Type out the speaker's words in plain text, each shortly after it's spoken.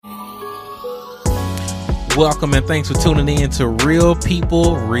Welcome and thanks for tuning in to Real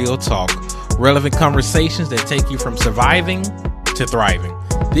People, Real Talk. Relevant conversations that take you from surviving to thriving.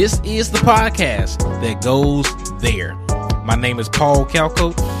 This is the podcast that goes there. My name is Paul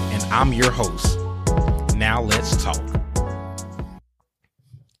Calco and I'm your host. Now let's talk.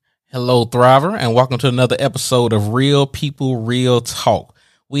 Hello, Thriver, and welcome to another episode of Real People, Real Talk.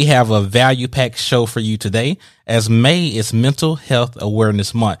 We have a value-packed show for you today, as May is Mental Health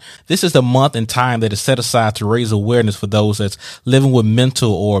Awareness Month. This is the month and time that is set aside to raise awareness for those that's living with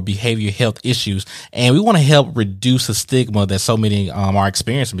mental or behavioral health issues. And we want to help reduce the stigma that so many are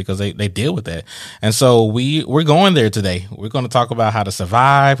experiencing because they deal with that. And so we're going there today. We're going to talk about how to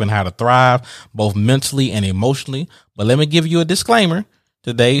survive and how to thrive, both mentally and emotionally. But let me give you a disclaimer.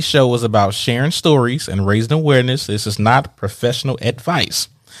 Today's show is about sharing stories and raising awareness. This is not professional advice.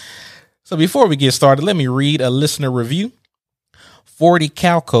 So before we get started, let me read a listener review. 40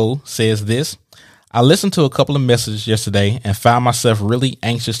 Calco says this: I listened to a couple of messages yesterday and found myself really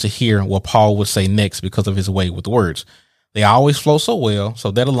anxious to hear what Paul would say next because of his way with words. They always flow so well,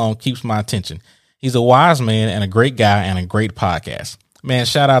 so that alone keeps my attention. He's a wise man and a great guy and a great podcast. Man,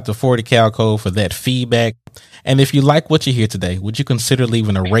 shout out to 40 Calco for that feedback. And if you like what you hear today, would you consider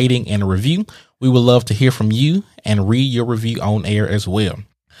leaving a rating and a review? We would love to hear from you and read your review on air as well.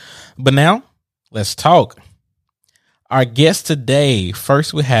 But now, let's talk. Our guest today,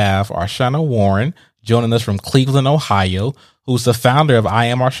 first we have Arshana Warren joining us from Cleveland, Ohio, who's the founder of I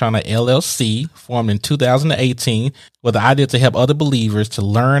Am Arshana LLC, formed in 2018 with the idea to help other believers to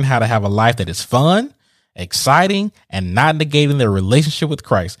learn how to have a life that is fun, exciting, and not negating their relationship with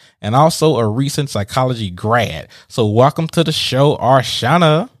Christ, and also a recent psychology grad. So welcome to the show,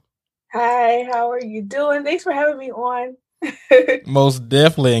 Arshana. Hi, how are you doing? Thanks for having me on. Most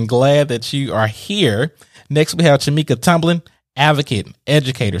definitely, and glad that you are here. Next, we have Chamika Tumblin, advocate,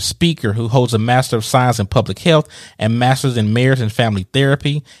 educator, speaker who holds a Master of Science in Public Health and Masters in Marriage and Family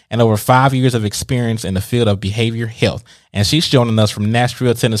Therapy, and over 5 years of experience in the field of behavior health. And she's joining us from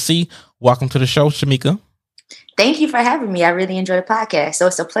Nashville, Tennessee. Welcome to the show, Chamika. Thank you for having me. I really enjoy the podcast. So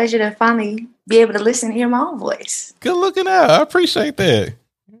it's a pleasure to finally be able to listen and hear my own voice. Good looking out. I appreciate that.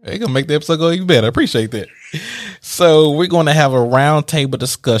 They're going to make the episode go even better. I appreciate that. So we're going to have a roundtable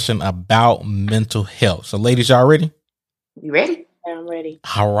discussion about mental health. So ladies, y'all ready? You ready? I'm ready.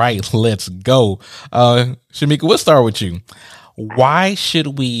 All right, let's go. Chamika, we'll start with you. Why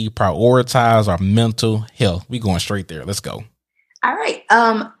should we prioritize our mental health? We're going straight there. Let's go. All right.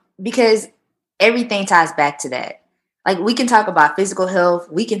 Because everything ties back to that. Like, we can talk about physical health.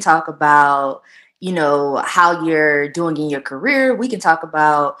 We can talk about, how you're doing in your career. We can talk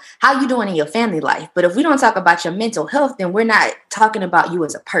about how you're doing in your family life. But if we don't talk about your mental health, then we're not talking about you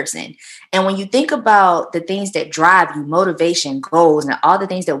as a person. And when you think about the things that drive you, motivation, goals, and all the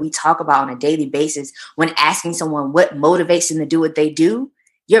things that we talk about on a daily basis, when asking someone what motivates them to do what they do,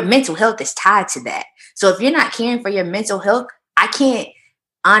 your mental health is tied to that. So if you're not caring for your mental health, I can't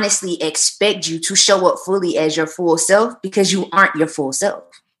honestly expect you to show up fully as your full self because you aren't your full self.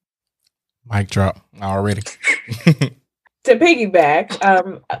 Mic drop already. To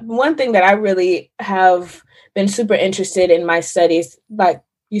piggyback, one thing that I really have been super interested in my studies, like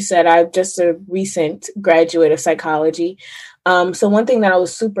you said, I'm just a recent graduate of psychology. So one thing that I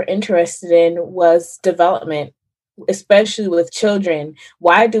was super interested in was development, especially with children.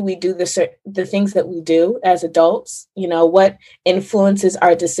 Why do we do the things that we do as adults? What influences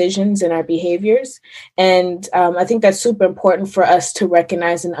our decisions and our behaviors? And I think that's super important for us to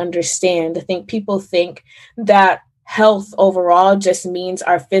recognize and understand. I think people think that health overall just means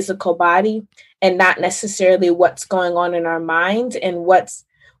our physical body and not necessarily what's going on in our mind and what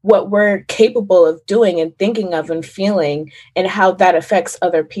we're capable of doing and thinking of and feeling, and how that affects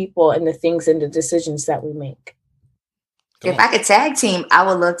other people and the things and the decisions that we make. If I could tag team, I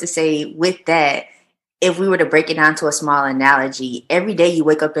would love to say with that, if we were to break it down to a small analogy, every day you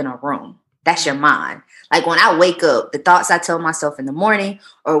wake up in a room, that's your mind. Like when I wake up, the thoughts I tell myself in the morning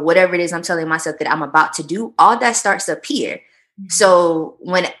or whatever it is I'm telling myself that I'm about to do, all that starts up here. So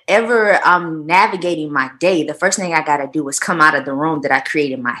whenever I'm navigating my day, the first thing I got to do is come out of the room that I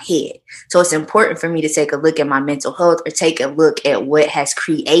create in my head. So it's important for me to take a look at my mental health or take a look at what has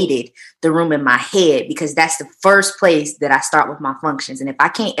created the room in my head, because that's the first place that I start with my functions. And if I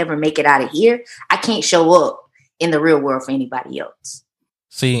can't ever make it out of here, I can't show up in the real world for anybody else.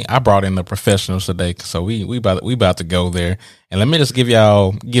 See, I brought in the professionals today, so we about to go there. And let me just give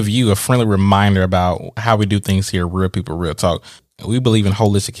you a friendly reminder about how we do things here at Real People, Real Talk. We believe in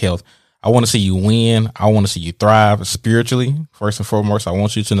holistic health. I want to see you win. I want to see you thrive spiritually. First and foremost, I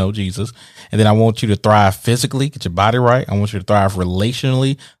want you to know Jesus. And then I want you to thrive physically, get your body right. I want you to thrive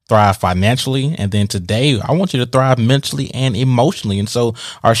relationally, thrive financially. And then today, I want you to thrive mentally and emotionally. And so,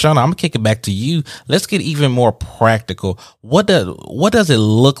 Arshana, I'm going to kick it back to you. Let's get even more practical. What does it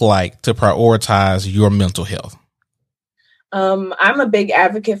look like to prioritize your mental health? I'm a big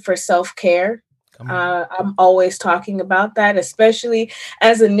advocate for self-care. I'm always talking about that, especially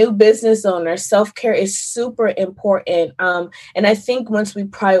as a new business owner. Self-care is super important. And I think once we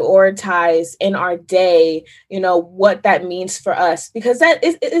prioritize in our day, what that means for us, because that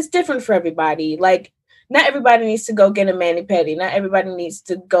is different for everybody. Like, not everybody needs to go get a mani-pedi. Not everybody needs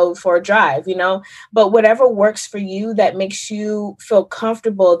to go for a drive, but whatever works for you that makes you feel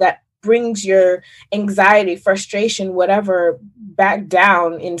comfortable, that brings your anxiety, frustration, whatever, back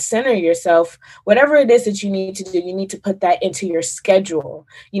down and center yourself. Whatever it is that you need to do, you need to put that into your schedule.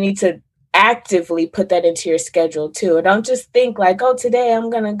 You need to actively put that into your schedule too. And don't just think like, oh, today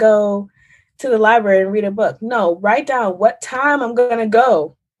I'm going to go to the library and read a book. No, write down what time I'm going to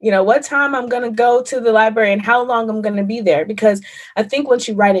go. What time I'm going to go to the library and how long I'm going to be there. Because I think once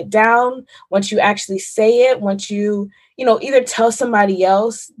you write it down, once you actually say it, once you either tell somebody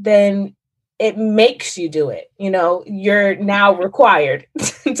else, then it makes you do it. You're now required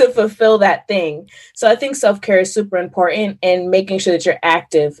to fulfill that thing. So I think self-care is super important, and making sure that you're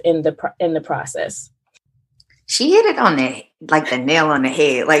active in the process. She hit it on the nail on the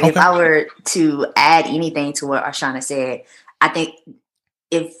head. Like, okay. If I were to add anything to what Arshana said, I think,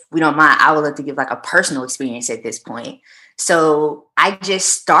 if we don't mind, I would like to give like a personal experience at this point. So I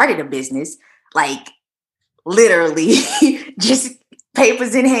just started a business, like literally just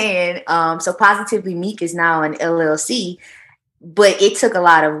papers in hand. So Positively Meek is now an LLC, but it took a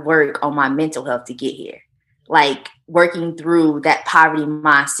lot of work on my mental health to get here. Like, working through that poverty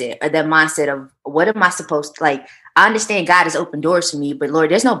mindset, or that mindset of what am I supposed to, like, I understand God has opened doors for me, but Lord,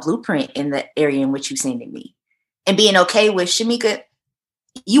 there's no blueprint in the area in which you're sending me. And being okay with, Shamika,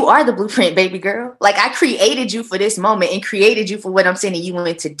 you are the blueprint, baby girl. Like, I created you for this moment and created you for what I'm sending you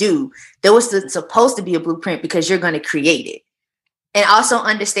in to do. There was supposed to be a blueprint because you're going to create it. And also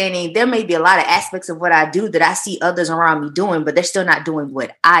understanding there may be a lot of aspects of what I do that I see others around me doing, but they're still not doing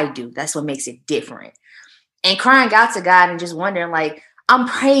what I do. That's what makes it different. And crying out to God and just wondering, like, I'm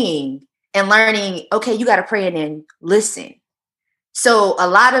praying and learning, okay, you got to pray and then listen. So a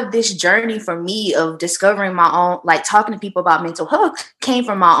lot of this journey for me of discovering my own, like talking to people about mental health, came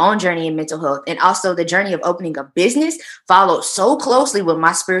from my own journey in mental health. And also the journey of opening a business followed so closely with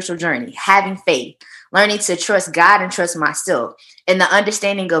my spiritual journey, having faith, learning to trust God and trust myself. And the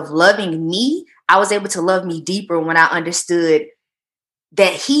understanding of loving me, I was able to love me deeper when I understood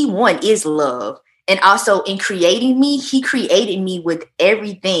that He, one, is love. And also in creating me, He created me with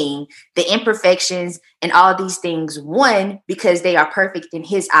everything, the imperfections and all these things. One, because they are perfect in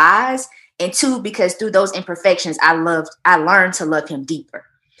His eyes. And two, because through those imperfections, I learned to love Him deeper.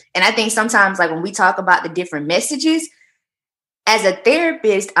 And I think sometimes, like, when we talk about the different messages, as a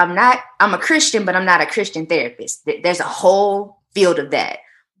therapist, I'm a Christian, but I'm not a Christian therapist. There's a whole field of that.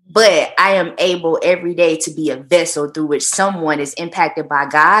 But I am able every day to be a vessel through which someone is impacted by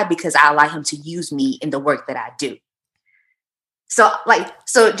God, because I allow Him to use me in the work that I do. So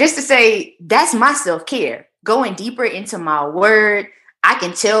just to say, that's my self-care, going deeper into my word. I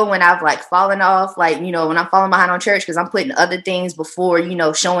can tell when I've like fallen off, like, when I'm falling behind on church because I'm putting other things before,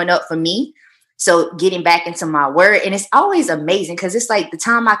 showing up for me. So getting back into my word. And it's always amazing because it's like the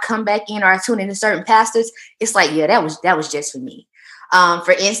time I come back in or I tune into certain pastors, it's like, yeah, that was just for me.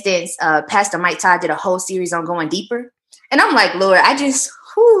 For instance, Pastor Mike Todd did a whole series on going deeper. And I'm like, Lord,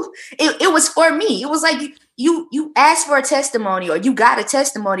 it was for me. It was like you asked for a testimony, or you got a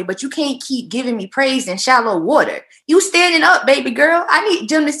testimony, but you can't keep giving me praise in shallow water. You standing up, baby girl. I need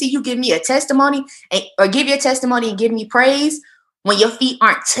them to see you give me a testimony or give your testimony and give me praise when your feet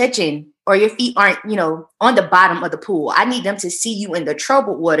aren't touching or your feet aren't, on the bottom of the pool. I need them to see you in the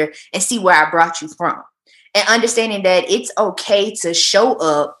troubled water and see where I brought you from. And understanding that it's okay to show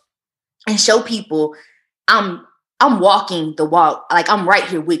up and show people I'm walking the walk. Like, I'm right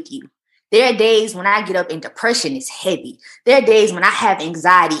here with you. There are days when I get up and depression is heavy. There are days when I have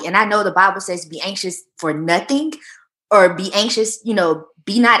anxiety, and I know the Bible says be anxious for nothing, or be anxious,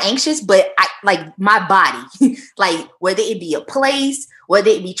 be not anxious, but my body, like whether it be a place, whether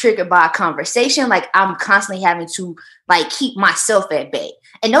it be triggered by a conversation, like I'm constantly having to like keep myself at bay.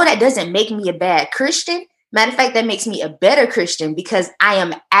 And no, that doesn't make me a bad Christian. Matter of fact, that makes me a better Christian because I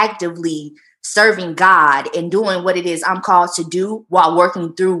am actively serving God and doing what it is I'm called to do while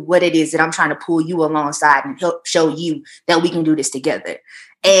working through what it is that I'm trying to pull you alongside and help show you that we can do this together.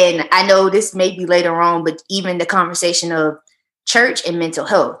 And I know this may be later on, but even the conversation of church and mental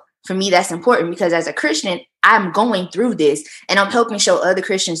health, for me, that's important because as a Christian, I'm going through this and I'm helping show other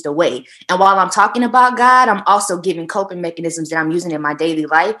Christians the way. And while I'm talking about God, I'm also giving coping mechanisms that I'm using in my daily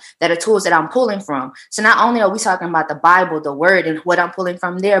life that are tools that I'm pulling from. So not only are we talking about the Bible, the word, and what I'm pulling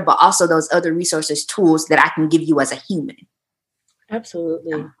from there, but also those other resources, tools that I can give you as a human.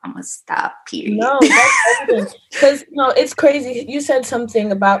 Absolutely. I'm going to stop, period. No, that's everything. Because, it's crazy. You said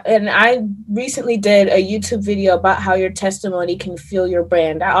something about, and I recently did a YouTube video about how your testimony can fuel your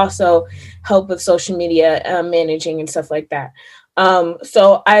brand. I also help with social media managing and stuff like that.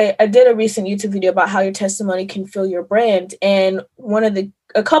 So I did a recent YouTube video about how your testimony can fuel your brand. And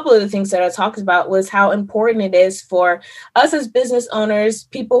a couple of the things that I talked about was how important it is for us as business owners,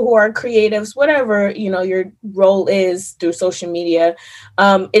 people who are creatives, whatever, your role is through social media.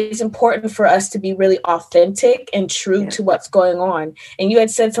 It's important for us to be really authentic and true to what's going on. And you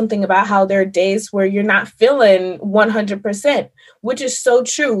had said something about how there are days where you're not feeling 100%, which is so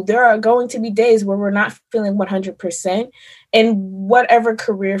true. There are going to be days where we're not feeling 100% in whatever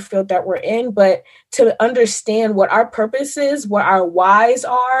career field that we're in, but to understand what our purpose is, what our whys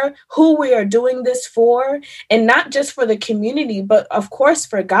are, who we are doing this for, and not just for the community, but of course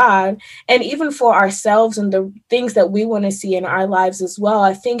for God, and even for ourselves and the things that we want to see in our lives as well.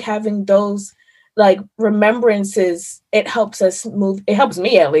 I think having those remembrances, it helps us move. It helps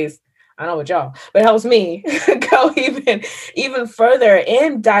me at least. I don't know about y'all, but it helps me go even further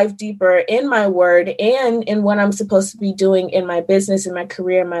and dive deeper in my word and in what I'm supposed to be doing in my business, in my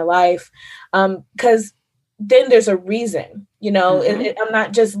career, in my life. Because then there's a reason, I'm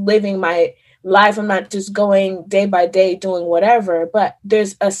not just living my life. I'm not just going day by day doing whatever, but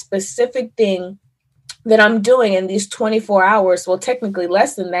there's a specific thing that I'm doing in these 24 hours. Well, technically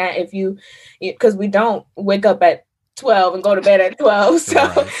less than that because we don't wake up at 12 and go to bed at 12.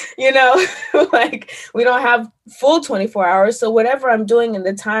 So, right. We don't have full 24 hours. So whatever I'm doing in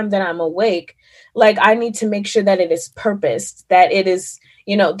the time that I'm awake, I need to make sure that it is purposed, that it is,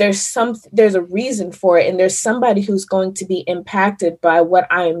 there's a reason for it. And there's somebody who's going to be impacted by what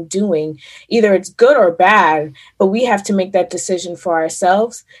I am doing. Either it's good or bad, but we have to make that decision for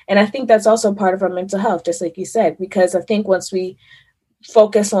ourselves. And I think that's also part of our mental health, just like you said, because I think once we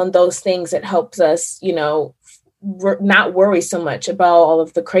focus on those things, it helps us, not worry so much about all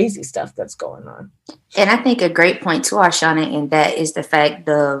of the crazy stuff that's going on. And I think a great point to Arshana in that is the fact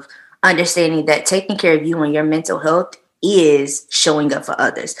of understanding that taking care of you and your mental health is showing up for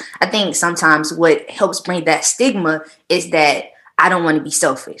others. I think sometimes what helps bring that stigma is that I don't want to be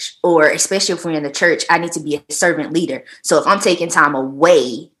selfish, or especially if we're in the church, I need to be a servant leader. So if I'm taking time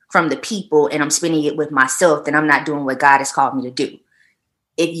away from the people and I'm spending it with myself, then I'm not doing what God has called me to do.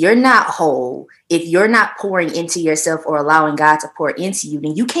 If you're not whole, if you're not pouring into yourself or allowing God to pour into you,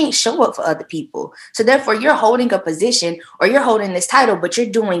 then you can't show up for other people. So therefore, you're holding a position or you're holding this title, but you're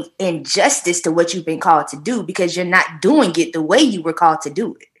doing injustice to what you've been called to do because you're not doing it the way you were called to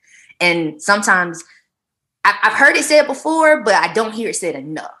do it. And sometimes I've heard it said before, but I don't hear it said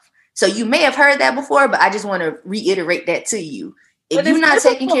enough. So you may have heard that before, but I just want to reiterate that to you. If you're not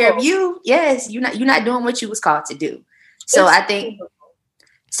taking care of you, yes, you're not doing what you was called to do. So I think...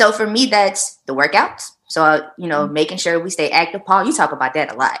 So for me, that's the workouts. So, making sure we stay active. Paul, you talk about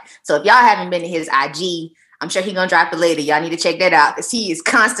that a lot. So if y'all haven't been to his IG, I'm sure he's going to drop it later. Y'all need to check that out because he is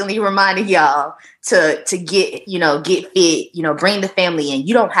constantly reminding y'all to get, get fit, bring the family in.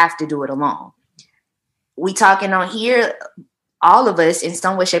 You don't have to do it alone. We talking on here, all of us in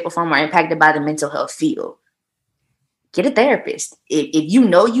some way, shape, or form are impacted by the mental health field. Get a therapist. If you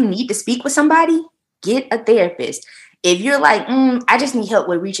know you need to speak with somebody, get a therapist. If you're like, I just need help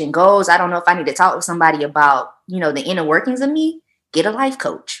with reaching goals, I don't know if I need to talk with somebody about, the inner workings of me, get a life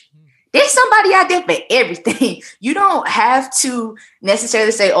coach. There's somebody out there for everything. You don't have to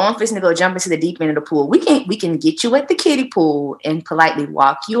necessarily say, I'm fixing to go jump into the deep end of the pool. We can get you at the kiddie pool and politely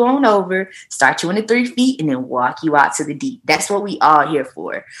walk you on over, start you in the 3 feet, and then walk you out to the deep. That's what we all here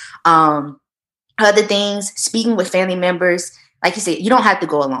for. Other things, speaking with family members, like you said, you don't have to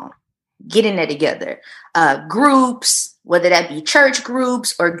go alone. Get in there together. Groups, whether that be church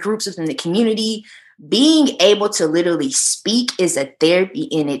groups or groups within the community, being able to literally speak is a therapy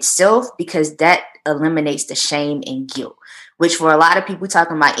in itself because that eliminates the shame and guilt, which for a lot of people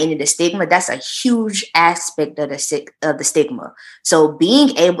talking about ending the stigma, that's a huge aspect of the stigma. So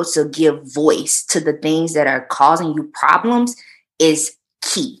being able to give voice to the things that are causing you problems is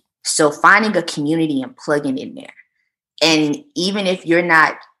key. So finding a community and plugging in there. And even if you're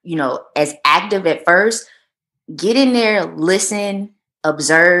not as active at first. Get in there, listen,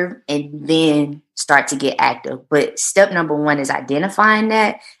 observe, and then start to get active. But step number one is identifying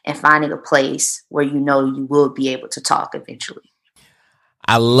that and finding a place where you will be able to talk eventually.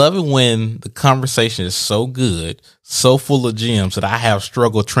 I love it when the conversation is so good, so full of gems that I have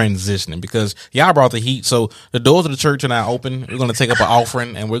struggled transitioning because y'all brought the heat. So the doors of the church are now open. We're going to take up an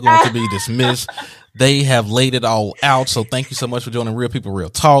offering and we're going to be dismissed. They have laid it all out. So thank you so much for joining Real People, Real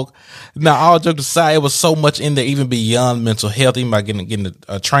Talk. Now, all jokes aside, it was so much in there, even beyond mental health, even by getting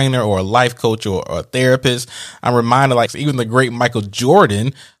a trainer or a life coach or a therapist. I'm reminded, like, even the great Michael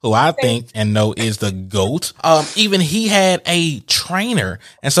Jordan, who I think and know is the GOAT. Even he had a trainer.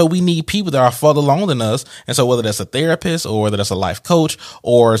 And so we need people that are further along than us. And so whether that's a therapist or whether that's a life coach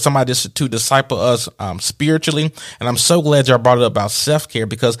or somebody just to disciple us, spiritually. And I'm so glad y'all brought it up about self-care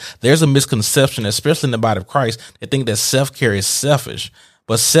because there's a misconception, especially in the body of Christ, they think that self-care is selfish.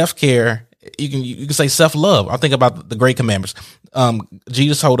 But self-care, you can say self-love. I think about the great commandments.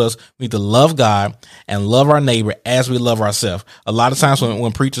 Jesus told us we need to love God and love our neighbor as we love ourselves. A lot of times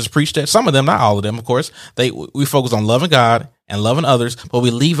when preachers preach that, some of them, not all of them, of course, we focus on loving God and loving others, but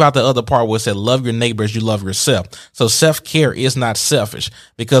we leave out the other part where it said love your neighbor as you love yourself. So self-care is not selfish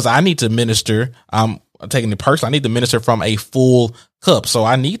because I need to minister. I'm taking it personally. I need to minister from a full cup. So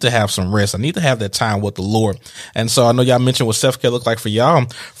I need to have some rest. I need to have that time with the Lord. And so I know y'all mentioned what self-care look like for y'all.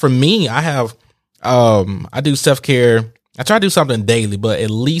 For me, I do self-care. I try to do something daily, but at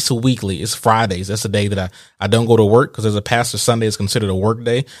least weekly. It's Fridays. That's the day that I don't go to work because as a pastor, Sunday is considered a work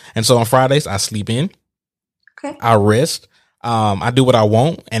day. And so on Fridays, I sleep in. Okay. I rest. I do what I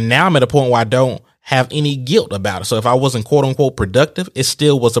want. And now I'm at a point where I don't have any guilt about it. So if I wasn't quote unquote productive, it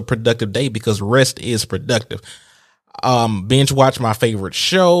still was a productive day because rest is productive. Binge watch my favorite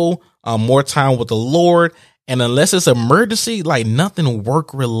show, more time with the Lord. And unless it's emergency, like nothing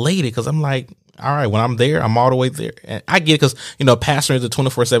work related. Cause I'm like, all right, when I'm there, I'm all the way there. And I get it because, pastoring is a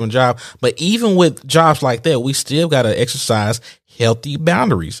 24/7 job. But even with jobs like that, we still got to exercise healthy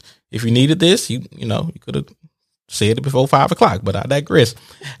boundaries. If you needed this, you could have said it before 5:00, but I digress.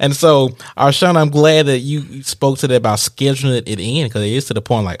 And so, Arshana, I'm glad that you spoke to that about scheduling it in because it is to the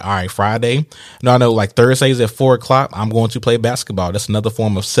point like, all right, Friday. No, I know like Thursdays at 4:00, I'm going to play basketball. That's another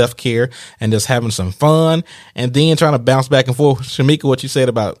form of self-care and just having some fun and then trying to bounce back and forth. Shamika, what you said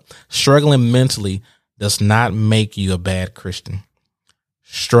about struggling mentally does not make you a bad Christian.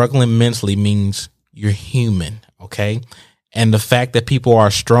 Struggling mentally means you're human. Okay. And the fact that people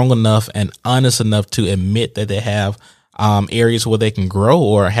are strong enough and honest enough to admit that they have areas where they can grow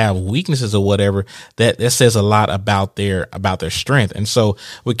or have weaknesses or whatever, that says a lot about their strength. And so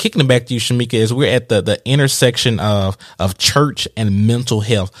we're kicking it back to you, Shamika, as we're at the intersection of church and mental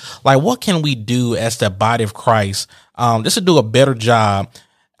health. Like, what can we do as the body of Christ just to do a better job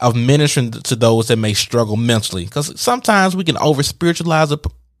of ministering to those that may struggle mentally? Because sometimes we can over spiritualize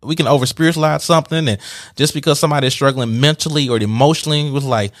something, and just because somebody is struggling mentally or emotionally, it was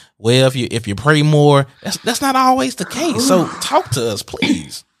like, well, if you pray more, that's not always the case. So talk to us,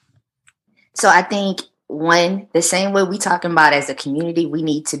 please. So I think the same way we talking about as a community, we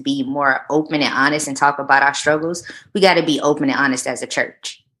need to be more open and honest and talk about our struggles. We got to be open and honest as a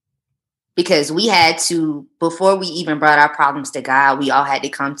church because we had to, before we even brought our problems to God, we all had to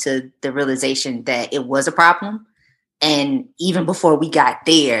come to the realization that it was a problem. And even before we got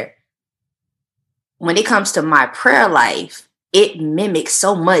there, when it comes to my prayer life, it mimics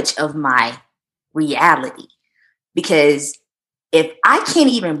so much of my reality. Because if I can't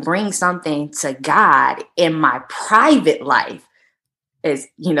even bring something to God in my private life, as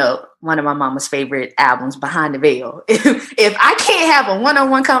one of my mama's favorite albums, Behind the Veil. If I can't have a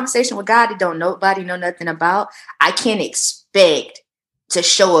one-on-one conversation with God that don't nobody know nothing about, I can't expect to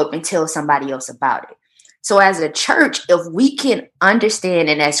show up and tell somebody else about it. So as a church, if we can understand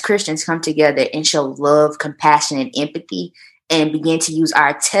and as Christians come together and show love, compassion, and empathy and begin to use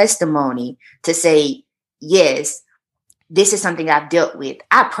our testimony to say, yes, this is something I've dealt with.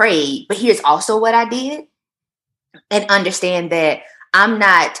 I prayed, but here's also what I did. And understand that I'm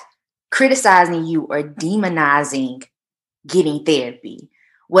not criticizing you or demonizing getting therapy.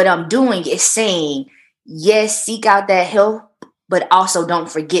 What I'm doing is saying, yes, seek out that help, but also don't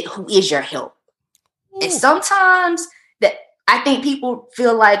forget who is your help. And sometimes that I think people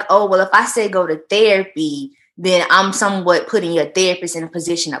feel like, oh, well, if I say go to therapy, then I'm somewhat putting your therapist in a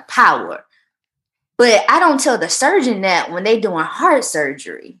position of power. But I don't tell the surgeon that when they're doing heart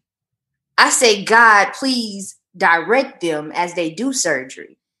surgery. I say, God, please direct them as they do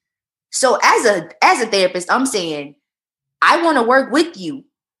surgery. So as a therapist, I'm saying, I want to work with you.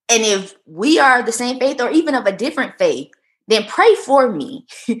 And if we are the same faith or even of a different faith, then pray for me.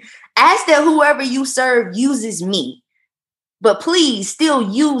 Ask that whoever you serve uses me. But please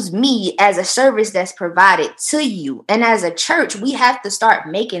still use me as a service that's provided to you. And as a church, we have to start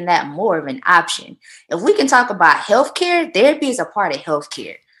making that more of an option. If we can talk about healthcare, therapy is a part of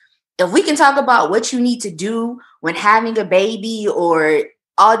healthcare. If we can talk about what you need to do when having a baby or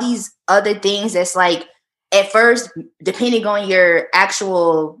all these other things that's like, at first, depending on your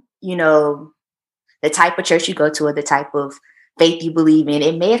actual, the type of church you go to or the type of faith you believe in,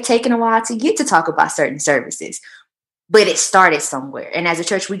 it may have taken a while to get to talk about certain services. But it started somewhere. And as a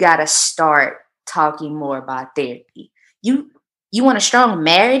church, we got to start talking more about therapy. You want a strong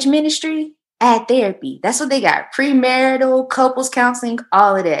marriage ministry? Add therapy. That's what they got. Premarital, couples counseling,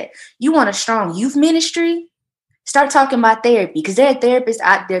 all of that. You want a strong youth ministry? Start talking about therapy, because there are therapists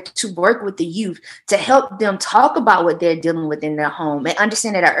out there to work with the youth to help them talk about what they're dealing with in their home and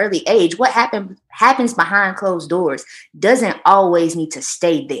understand at an early age what happens behind closed doors doesn't always need to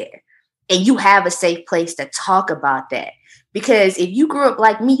stay there. And you have a safe place to talk about that. Because if you grew up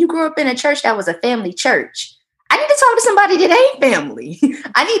like me, you grew up in a church that was a family church. I need to talk to somebody that ain't family.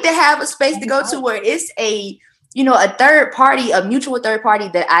 I need to have a space to go to where it's a third party, a mutual third party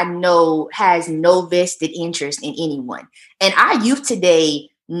that I know has no vested interest in anyone. And our youth today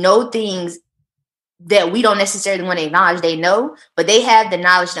know things that we don't necessarily want to acknowledge they know, but they have the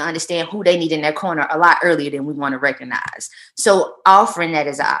knowledge to understand who they need in their corner a lot earlier than we want to recognize. So offering that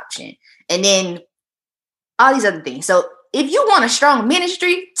as an option. And then all these other things. So if you want a strong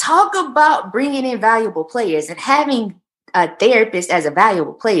ministry, talk about bringing in valuable players, and having a therapist as a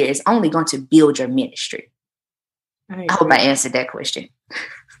valuable player is only going to build your ministry. I hope I answered that question.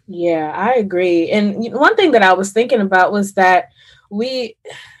 Yeah, I agree. And one thing that I was thinking about was that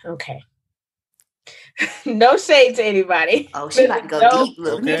no shade to anybody. Oh, she about to go deep.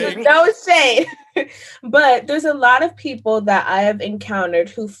 Okay. No shade. But there's a lot of people that I have encountered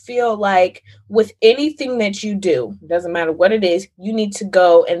who feel like with anything that you do, doesn't matter what it is, you need to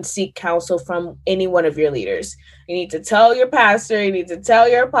go and seek counsel from any one of your leaders. You need to tell your pastor, you need to tell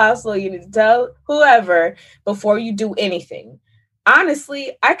your apostle, you need to tell whoever before you do anything.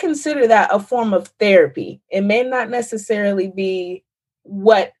 Honestly, I consider that a form of therapy. It may not necessarily be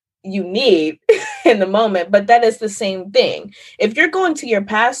what you need in the moment, but that is the same thing. If you're going to your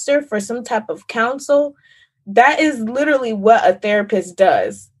pastor for some type of counsel, that is literally what a therapist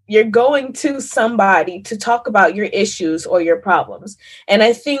does. You're going to somebody to talk about your issues or your problems. And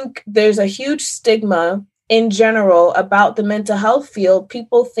I think there's a huge stigma in general about the mental health field.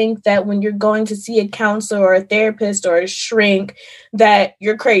 People think that when you're going to see a counselor or a therapist or a shrink, that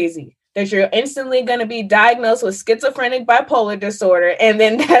you're crazy, that you're instantly going to be diagnosed with schizophrenic bipolar disorder, and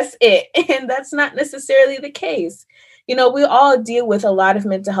then that's it. And that's not necessarily the case. We all deal with a lot of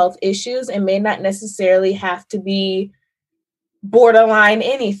mental health issues and may not necessarily have to be borderline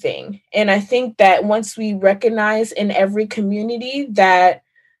anything. And I think that once we recognize in every community that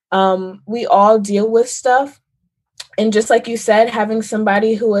we all deal with stuff, and just like you said, having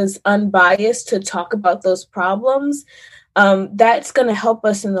somebody who is unbiased to talk about those problems, that's going to help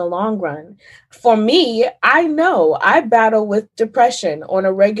us in the long run. For me, I know I battle with depression on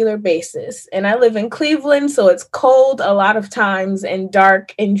a regular basis, and I live in Cleveland, so it's cold a lot of times and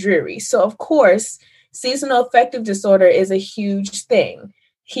dark and dreary. So of course, seasonal affective disorder is a huge thing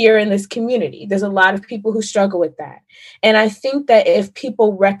here in this community. There's a lot of people who struggle with that. And I think that if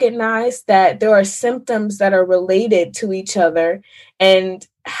people recognize that there are symptoms that are related to each other and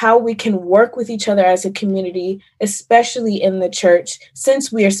how we can work with each other as a community, especially in the church,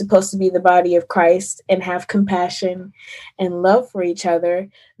 since we are supposed to be the body of Christ and have compassion and love for each other,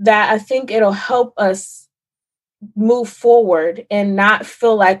 that I think it'll help us move forward and not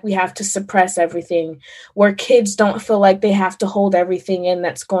feel like we have to suppress everything, where kids don't feel like they have to hold everything in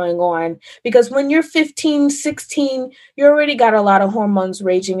that's going on. Because when you're 15, 16, you already got a lot of hormones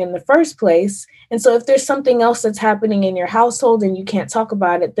raging in the first place. And so if there's something else that's happening in your household and you can't talk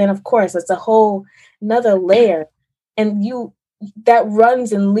about it, then of course it's a whole another layer. And that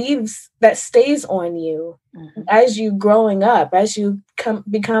runs and leaves, that stays on you as you growing up, as you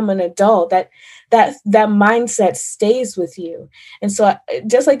become an adult, that mindset stays with you. And so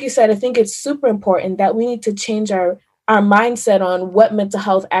just like you said, I think it's super important that we need to change our mindset on what mental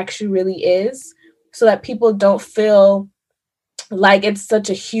health actually really is, so that people don't feel like it's such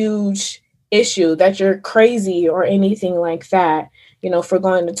a huge issue, that you're crazy or anything like that, for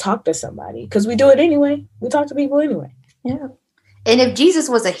going to talk to somebody, because we do it anyway. We talk to people anyway. Yeah. And if Jesus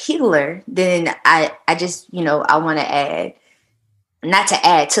was a healer, then I just, I want to add, not to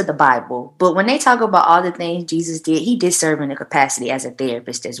add to the Bible, but when they talk about all the things Jesus did, he did serve in a capacity as a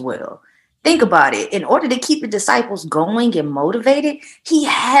therapist as well. Think about it. In order to keep the disciples going and motivated, he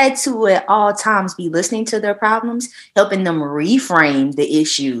had to at all times be listening to their problems, helping them reframe the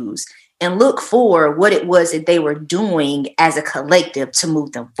issues and look for what it was that they were doing as a collective to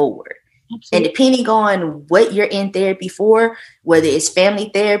move them forward. Absolutely. And depending on what you're in therapy for, whether it's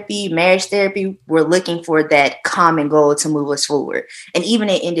family therapy, marriage therapy, we're looking for that common goal to move us forward. And even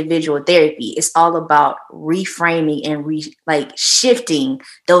in individual therapy, it's all about reframing and shifting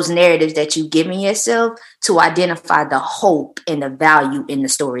those narratives that you've given yourself to identify the hope and the value in the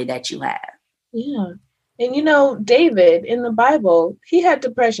story that you have. Yeah. And David in the Bible, he had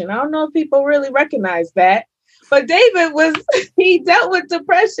depression. I don't know if people really recognize that, but David he dealt with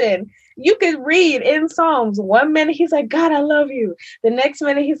depression. You could read in Psalms, 1 minute he's like, God, I love you. The next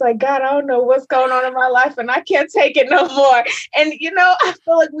minute he's like, God, I don't know what's going on in my life and I can't take it no more. And, I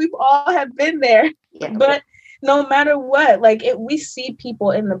feel like we've all have been there. Yeah. But no matter what, we see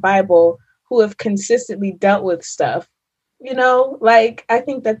people in the Bible who have consistently dealt with stuff, I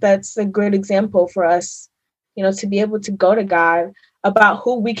think that that's a great example for us, to be able to go to God about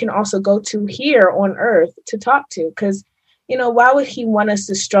who we can also go to here on earth to talk to. Because why would he want us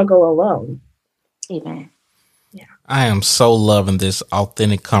to struggle alone? Amen. Yeah. I am so loving this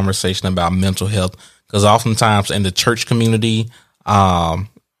authentic conversation about mental health because oftentimes in the church community, and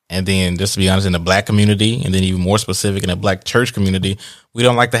then just to be honest, in the Black community, and then even more specific in the Black church community, we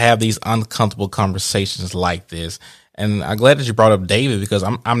don't like to have these uncomfortable conversations like this. And I'm glad that you brought up David because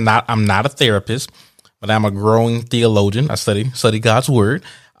I'm not a therapist, but I'm a growing theologian. I study God's word.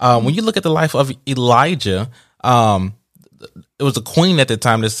 When you look at the life of Elijah, it was a queen at the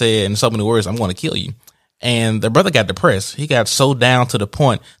time that said in so many words, I'm going to kill you. And the brother got depressed. He got so down to the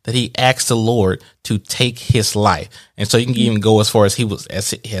point that he asked the Lord to take his life. And so you can even go as far as he was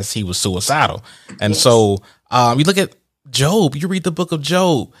suicidal. And so you look at Job, you read the book of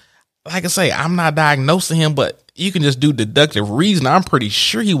Job. Like I say, I'm not diagnosing him, but you can just do deductive reason. I'm pretty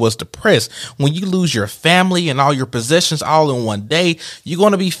sure he was depressed. When you lose your family and all your possessions all in one day, you're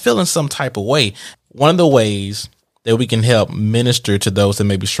going to be feeling some type of way. One of the ways that we can help minister to those that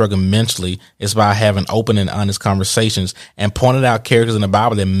may be struggling mentally is by having open and honest conversations and pointing out characters in the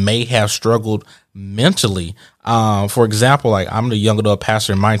Bible that may have struggled mentally. For example, I'm the young adult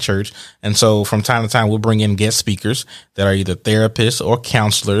pastor in my church. And so from time to time, we'll bring in guest speakers that are either therapists or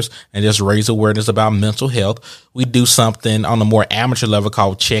counselors and just raise awareness about mental health. We do something on a more amateur level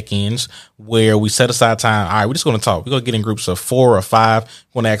called check-ins where we set aside time. All right, we're just going to talk. We're going to get in groups of 4 or 5.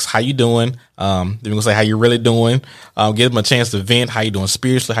 We're going to ask, how you doing? Then we're going to say how you really doing. Give them a chance to vent. How you doing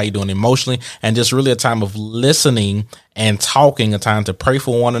spiritually? How you doing emotionally? And just really a time of listening and talking, a time to pray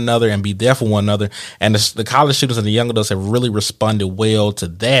for one another and be there for one another. And the college students and the young adults have really responded well to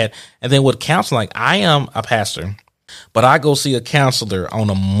that. And then with counseling, I am a pastor, but I go see a counselor on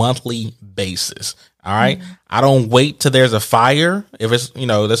a monthly basis. All right. Mm-hmm. I don't wait till there's a fire. If it's,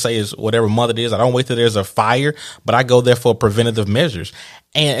 let's say it's whatever month it is, I don't wait till there's a fire, but I go there for preventative measures.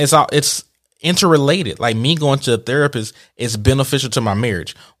 And it's interrelated. Like me going to a therapist is beneficial to my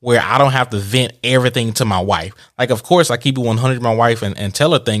marriage where I don't have to vent everything to my wife. Like, of course, I keep it 100 with my wife and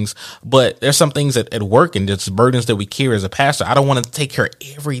tell her things, but there's some things at work and just burdens that we carry as a pastor. I don't want to take care of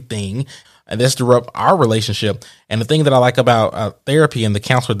everything and that's disrupt our relationship. And the thing that I like about therapy and the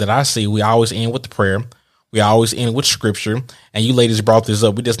counselor that I see, we always end with the prayer. We always end with scripture. And you ladies brought this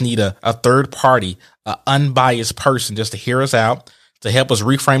up. We just need a third party, an unbiased person just to hear us out, to help us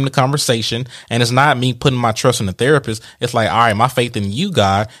reframe the conversation. And it's not me putting my trust in the therapist. It's like, all right, my faith in you,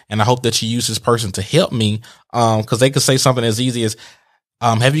 God, and I hope that you use this person to help me. Because they could say something as easy as,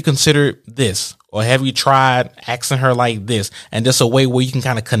 have you considered this? Or have you tried asking her like this? And just a way where you can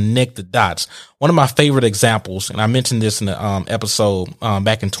kind of connect the dots. One of my favorite examples, and I mentioned this in the episode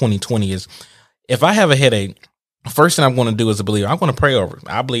back in 2020, is if I have a headache, the first thing I'm going to do as a believer, I'm going to pray over it.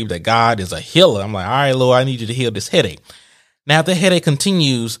 I believe that God is a healer. I'm like, all right, Lord, I need you to heal this headache. Now, if the headache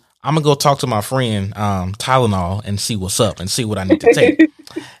continues, I'm going to go talk to my friend Tylenol and see what's up and see what I need to take.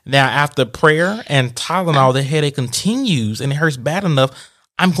 Now, after prayer and Tylenol, the headache continues and it hurts bad enough,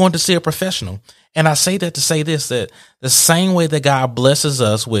 I'm going to see a professional. And I say that to say this, that the same way that God blesses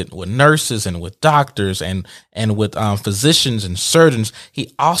us with nurses and with doctors and with physicians and surgeons,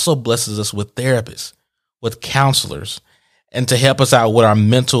 he also blesses us with therapists, with counselors, and to help us out with our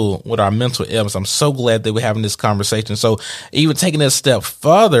mental illness. I'm so glad that we're having this conversation. So even taking it a step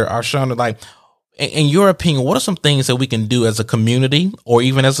further, Arshana, like, in your opinion, what are some things that we can do as a community or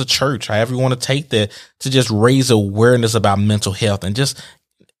even as a church, however you want to take that, to just raise awareness about mental health and just,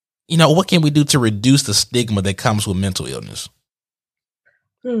 what can we do to reduce the stigma that comes with mental illness?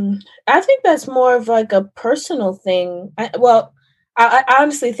 I think that's more of like a personal thing. I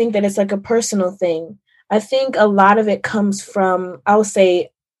honestly think that it's like a personal thing. I think a lot of it comes from, I would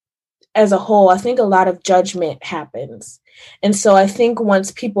say, as a whole, I think a lot of judgment happens. And so I think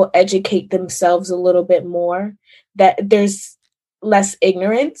once people educate themselves a little bit more, that there's less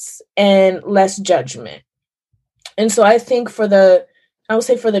ignorance and less judgment. And so I think I would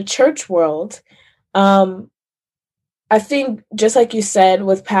say for the church world, um, I think just like you said,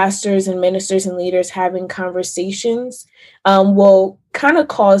 with pastors and ministers and leaders having conversations, will kind of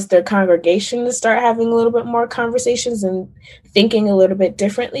cause their congregation to start having a little bit more conversations and thinking a little bit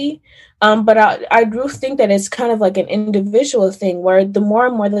differently. But I do think that it's kind of like an individual thing where the more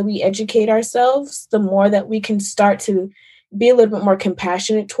and more that we educate ourselves, the more that we can start to be a little bit more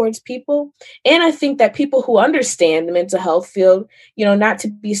compassionate towards people. And I think that people who understand the mental health field, not to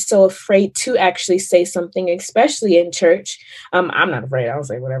be so afraid to actually say something, especially in church. I'm not afraid. I'll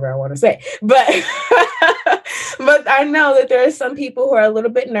say whatever I want to say. But but I know that there are some people who are a little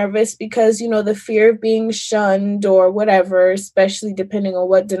bit nervous because, the fear of being shunned or whatever, especially depending on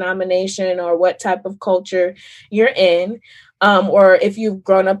what denomination or what type of culture you're in, or if you've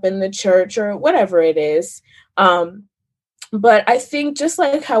grown up in the church or whatever it is. But I think just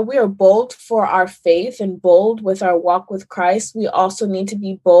like how we are bold for our faith and bold with our walk with Christ, we also need to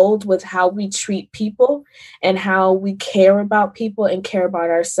be bold with how we treat people and how we care about people and care about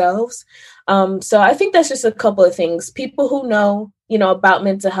ourselves. So I think that's just a couple of things. People who know, about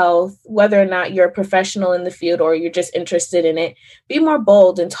mental health, whether or not you're a professional in the field or you're just interested in it, be more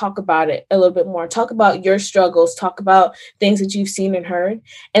bold and talk about it a little bit more. Talk about your struggles, talk about things that you've seen and heard.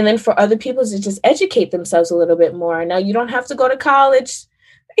 And then for other people to just educate themselves a little bit more. Now, you don't have to go to college,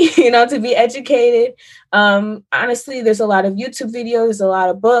 to be educated. Honestly, there's a lot of YouTube videos, there's a lot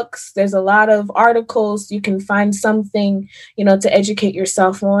of books, there's a lot of articles. You can find something, to educate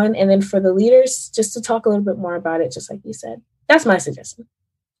yourself on. And then for the leaders, just to talk a little bit more about it, just like you said. That's my suggestion.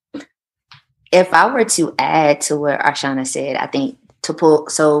 If I were to add to what Arshana said, I think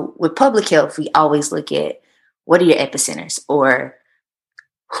so with public health, we always look at what are your epicenters or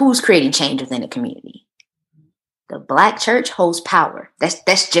who's creating change within the community. The Black church holds power.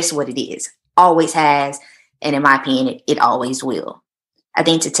 That's just what it is. Always has. And in my opinion, it always will. I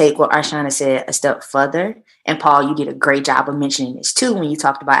think to take what Arshana said a step further, and Paul, you did a great job of mentioning this too when you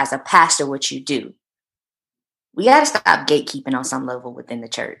talked about as a pastor what you do. We got to stop gatekeeping on some level within the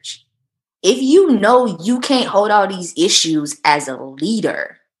church. If you know you can't hold all these issues as a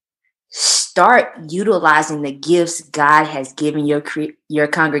leader, start utilizing the gifts God has given your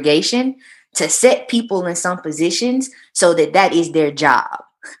congregation to set people in some positions so that is their job.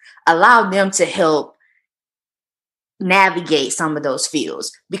 Allow them to help navigate some of those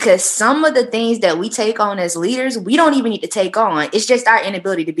fields, because some of the things that we take on as leaders, we don't even need to take on. It's just our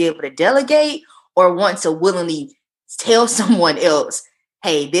inability to be able to delegate or want to willingly tell someone else,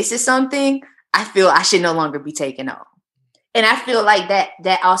 hey, this is something I feel I should no longer be taking on. And I feel like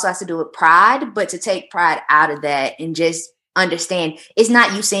that also has to do with pride, but to take pride out of that and just understand it's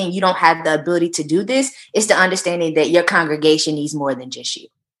not you saying you don't have the ability to do this. It's the understanding that your congregation needs more than just you.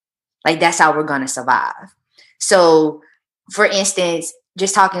 Like that's how we're going to survive. So for instance,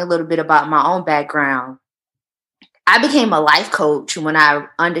 just talking a little bit about my own background, I became a life coach when I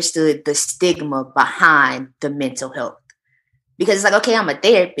understood the stigma behind the mental health. Because it's like, okay, I'm a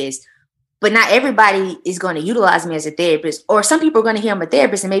therapist, but not everybody is going to utilize me as a therapist. Or some people are going to hear I'm a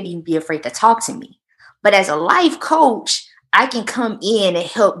therapist and maybe even be afraid to talk to me. But as a life coach, I can come in and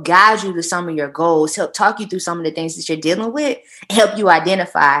help guide you to some of your goals, help talk you through some of the things that you're dealing with, and help you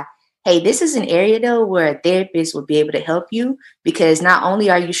identify, hey, this is an area though where a therapist will be able to help you, because not only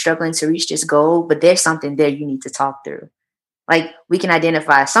are you struggling to reach this goal, but there's something there you need to talk through. Like we can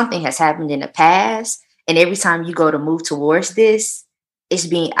identify something has happened in the past, and every time you go to move towards this, it's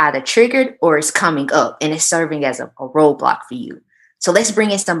being either triggered or it's coming up and it's serving as a roadblock for you. So let's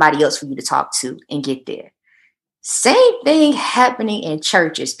bring in somebody else for you to talk to and get there. Same thing happening in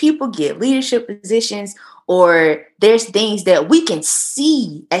churches. People get leadership positions, or there's things that we can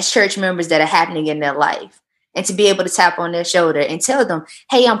see as church members that are happening in their life. And to be able to tap on their shoulder and tell them,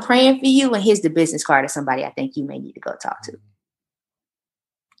 hey, I'm praying for you, and here's the business card of somebody I think you may need to go talk to.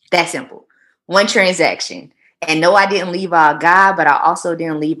 That simple. One transaction. And no, I didn't leave out God, but I also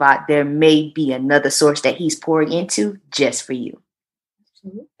didn't leave out there may be another source that he's pouring into just for you.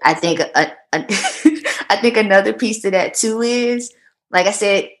 I think I think another piece to that too is, like I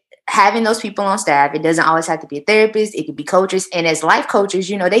said, having those people on staff. It doesn't always have to be a therapist. It could be coaches. And as life coaches,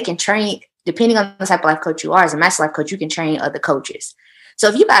 they can train, depending on the type of life coach you are. As a master life coach, you can train other coaches. So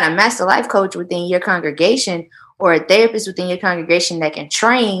if you got a master life coach within your congregation or a therapist within your congregation that can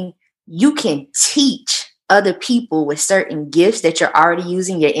train, you can teach other people with certain gifts that you're already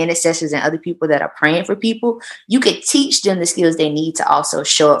using, your intercessors and other people that are praying for people, you could teach them the skills they need to also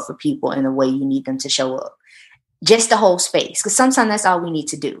show up for people in the way you need them to show up. Just the whole space, because sometimes that's all we need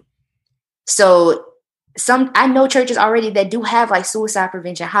to do. So I know churches already that do have like suicide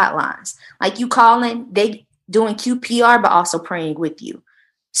prevention hotlines. Like you calling, they doing QPR, but also praying with you.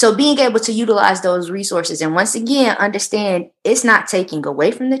 So being able to utilize those resources, and once again, understand it's not taking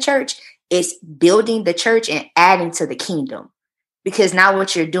away from the church, it's building the church and adding to the kingdom. Because now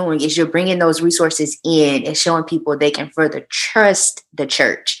what you're doing is you're bringing those resources in and showing people they can further trust the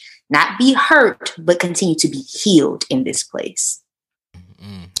church. Not be hurt, but continue to be healed in this place.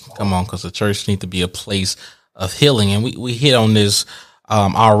 Come on, because the church needs to be a place of healing. And we hit on this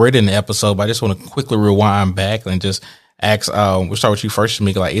already in the episode, but I just want to quickly rewind back and just ask, we'll start with you first,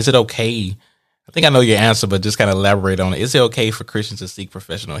 Shamika. Like, is it okay? I think I know your answer, but just kind of elaborate on it. Is it okay for Christians to seek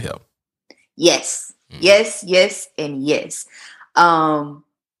professional help? Yes. Yes, yes, and yes.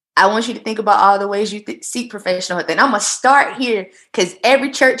 I want you to think about all the ways you seek professional help. And I'm going to start here because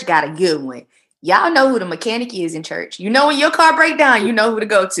every church got a good one. Y'all know who the mechanic is in church. You know when your car breaks down, you know who to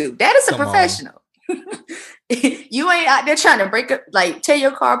go to. That is a professional. You ain't out there trying to break up, like tear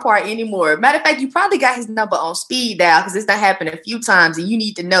your car apart anymore. Matter of fact, you probably got his number on speed dial because it's not happened a few times and you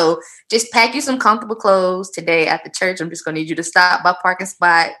need to know. Just pack you some comfortable clothes today at the church. I'm just going to need you to stop by parking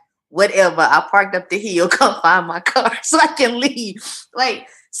spot, whatever. I parked up the hill, come find my car so I can leave.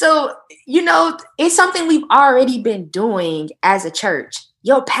 So, it's something we've already been doing as a church.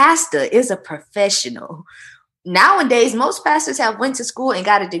 Your pastor is a professional. Nowadays, most pastors have went to school and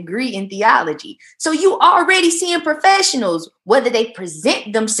got a degree in theology. So you already seeing professionals, whether they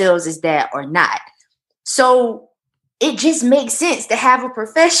present themselves as that or not. So it just makes sense to have a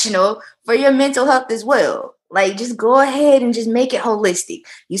professional for your mental health as well. Like, just go ahead and just make it holistic.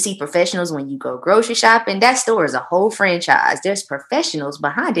 You see professionals when you go grocery shopping. That store is a whole franchise. There's professionals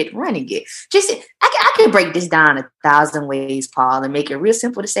behind it running it. I can break this down 1,000 ways, Paul, and make it real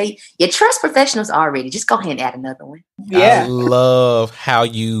simple to say, you trust professionals already. Just go ahead and add another one. Yeah. I love how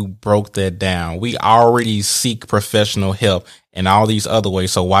you broke that down. We already seek professional help in all these other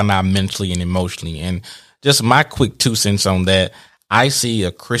ways. So why not mentally and emotionally? And just my quick 2 cents on that. I see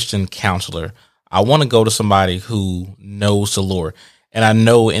a Christian counselor. I want to go to somebody who knows the Lord. And I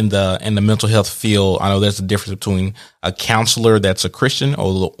know in the mental health field, I know there's a difference between a counselor that's a Christian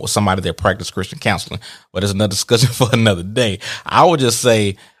or somebody that practices Christian counseling. But it's another discussion for another day. I would just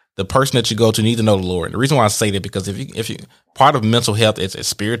say the person that you go to needs to know the Lord. The reason why I say that, because if you part of mental health is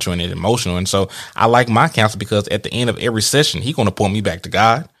spiritual and it's emotional. And so I like my counselor because at the end of every session, he's going to point me back to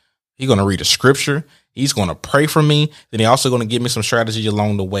God. He's going to read a scripture. He's going to pray for me. Then he's also going to give me some strategy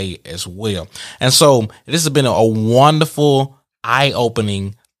along the way as well. And so this has been a wonderful,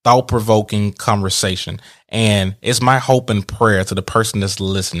 eye-opening, thought-provoking conversation. And it's my hope and prayer to the person that's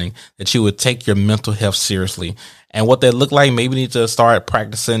listening that you would take your mental health seriously. And what that look like, maybe you need to start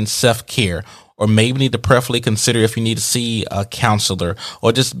practicing self-care, or maybe need to prayerfully consider if you need to see a counselor,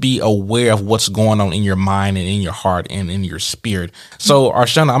 or just be aware of what's going on in your mind and in your heart and in your spirit. So,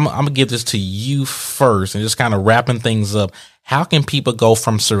 Arshana, I'm going to give this to you first and just kind of wrapping things up. How can people go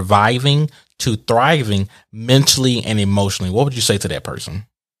from surviving to thriving mentally and emotionally? What would you say to that person?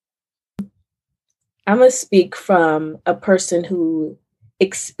 I'm going to speak from a person who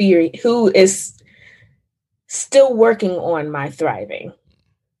is still working on my thriving.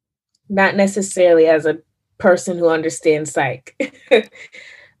 Not necessarily as a person who understands psych,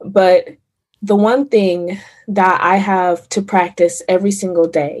 but the one thing that I have to practice every single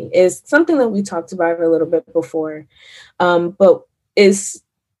day is something that we talked about a little bit before, but is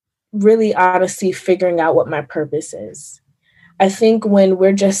really honestly figuring out what my purpose is. I think when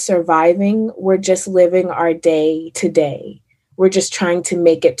we're just surviving, we're just living our day to day. We're just trying to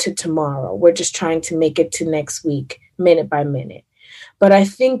make it to tomorrow. We're just trying to make it to next week, minute by minute. But I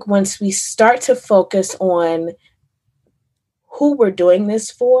think once we start to focus on who we're doing this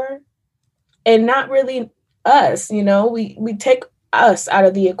for, and not really us, we take us out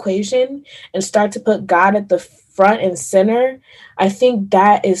of the equation and start to put God at the front and center, I think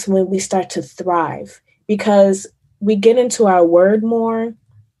that is when we start to thrive, because we get into our word more,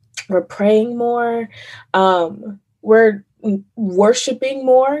 we're praying more, we're worshiping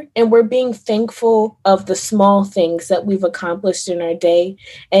more, and we're being thankful of the small things that we've accomplished in our day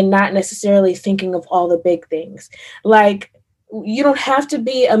and not necessarily thinking of all the big things. Like You don't have to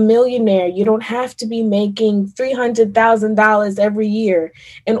be a millionaire. You don't have to be making $300,000 every year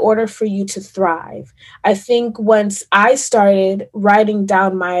in order for you to thrive. I think once I started writing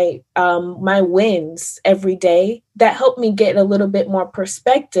down my wins every day, that helped me get a little bit more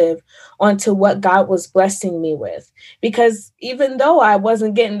perspective onto what God was blessing me with. Because even though I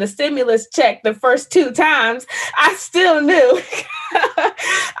wasn't getting the stimulus check the first 2 times, I still knew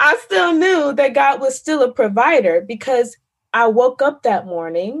that God was still a provider, because I woke up that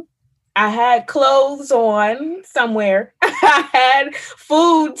morning. I had clothes on somewhere. I had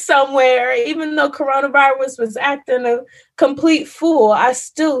food somewhere. Even though coronavirus was acting a complete fool, I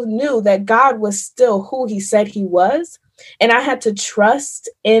still knew that God was still who he said he was. And I had to trust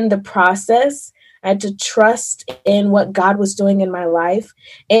in the process. I had to trust in what God was doing in my life.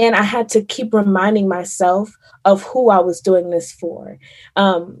 And I had to keep reminding myself of who I was doing this for.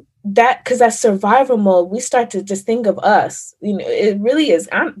 Because that survival mode, we start to just think of us. It really is.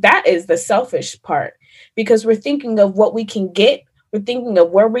 That is the selfish part, because we're thinking of what we can get. We're thinking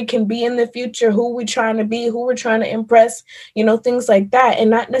of where we can be in the future, who we're trying to be, who we're trying to impress, things like that, and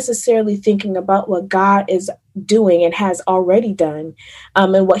not necessarily thinking about what God is doing and has already done,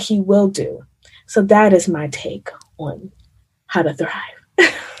 and what he will do. So that is my take on how to thrive.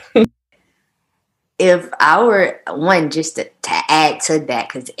 If I were just to add to that,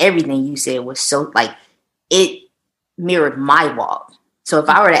 because everything you said was so it mirrored my walk. So if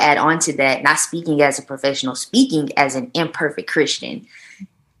I were to add on to that, not speaking as a professional, speaking as an imperfect Christian,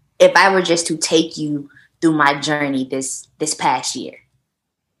 if I were just to take you through my journey this past year,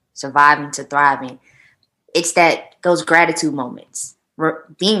 surviving to thriving, it's those gratitude moments,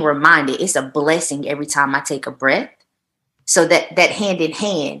 being reminded it's a blessing every time I take a breath. So that hand in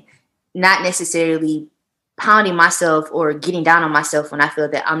hand, not necessarily pounding myself or getting down on myself when I feel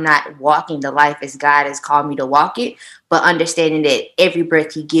that I'm not walking the life as God has called me to walk it, but understanding that every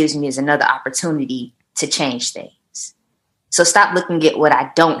breath he gives me is another opportunity to change things. So stop looking at what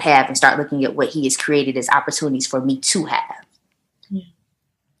I don't have and start looking at what he has created as opportunities for me to have. Yeah.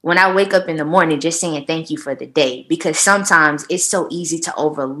 When I wake up in the morning, just saying thank you for the day, because sometimes it's so easy to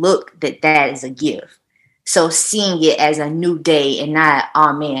overlook that is a gift. So seeing it as a new day and not,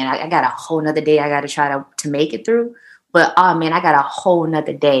 oh man, I got a whole nother day I got to try to make it through. But, oh man, I got a whole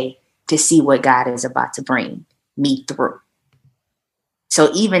nother day to see what God is about to bring me through.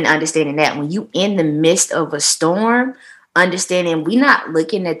 So even understanding that when you in the midst of a storm, understanding we're not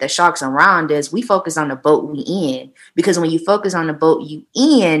looking at the sharks around us, we focus on the boat we in. Because when you focus on the boat you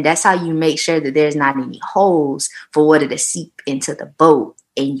in, that's how you make sure that there's not any holes for water to seep into the boat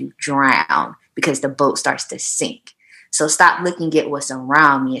and you drown, because the boat starts to sink. So stop looking at what's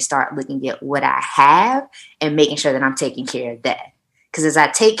around me and start looking at what I have and making sure that I'm taking care of that. Because as I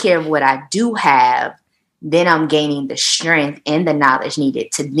take care of what I do have, then I'm gaining the strength and the knowledge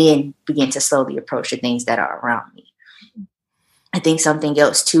needed to then begin to slowly approach the things that are around me. I think something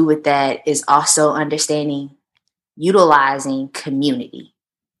else too with that is also understanding, utilizing community.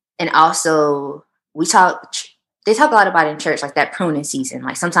 And also they talk a lot about in church, like that pruning season.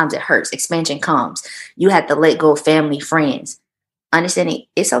 Like sometimes it hurts. Expansion comes. You have to let go of family, friends. Understanding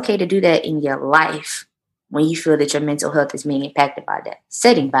it's okay to do that in your life when you feel that your mental health is being impacted by that.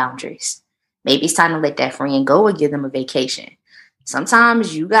 Setting boundaries. Maybe it's time to let that friend go or give them a vacation.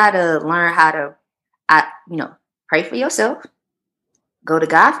 Sometimes you got to learn how to, pray for yourself. Go to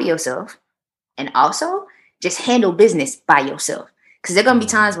God for yourself. And also just handle business by yourself. Because there are going to be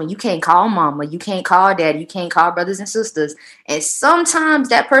times when you can't call mama, you can't call daddy, you can't call brothers and sisters. And sometimes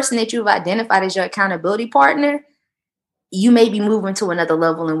that person that you've identified as your accountability partner, you may be moving to another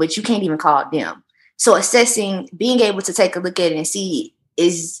level in which you can't even call them. So assessing, being able to take a look at it and see,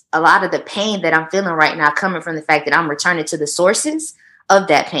 is a lot of the pain that I'm feeling right now coming from the fact that I'm returning to the sources of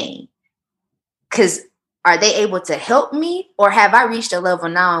that pain? Because are they able to help me, or have I reached a level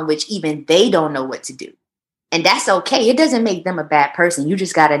now in which even they don't know what to do? And that's okay. It doesn't make them a bad person. You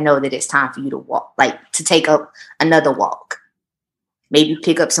just got to know that it's time for you to walk, to take up another walk. Maybe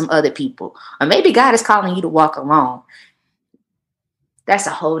pick up some other people. Or maybe God is calling you to walk alone. That's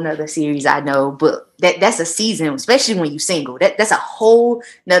a whole nother series, I know. But that's a season, especially when you're single. That's a whole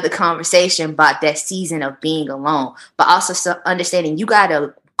nother conversation about that season of being alone. But also understanding you got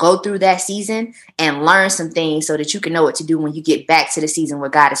to go through that season and learn some things so that you can know what to do when you get back to the season where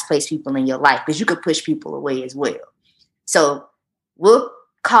God has placed people in your life, because you could push people away as well. So we'll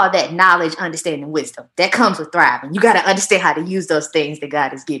call that knowledge, understanding, wisdom. That comes with thriving. You got to understand how to use those things that God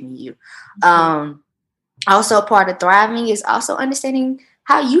has given you. Also, part of thriving is also understanding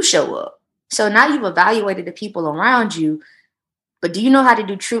how you show up. So now you've evaluated the people around you, but do you know how to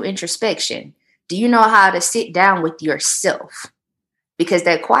do true introspection? Do you know how to sit down with yourself? Because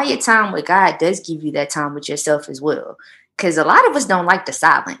that quiet time with God does give you that time with yourself as well. Because a lot of us don't like the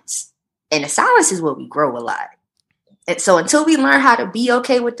silence. And the silence is where we grow a lot. And so until we learn how to be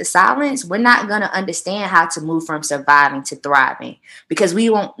okay with the silence, we're not going to understand how to move from surviving to thriving, because we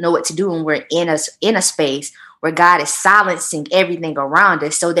won't know what to do when we're in a space where God is silencing everything around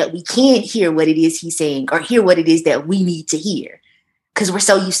us so that we can't hear what it is he's saying or hear what it is that we need to hear, because we're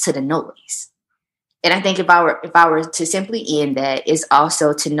so used to the noise. And I think if I were to simply end that, is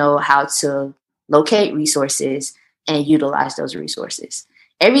also to know how to locate resources and utilize those resources.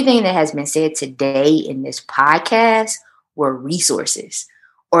 Everything that has been said today in this podcast were resources,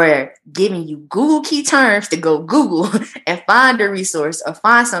 or giving you Google key terms to go Google and find a resource or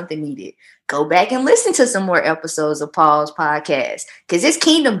find something needed. Go back and listen to some more episodes of Paul's podcast, because it's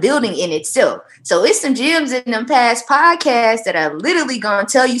kingdom building in itself. So it's some gems in them past podcasts that are literally going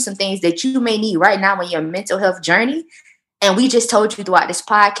to tell you some things that you may need right now in your mental health journey. And we just told you throughout this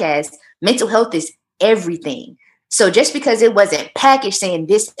podcast, mental health is everything. So just because it wasn't packaged saying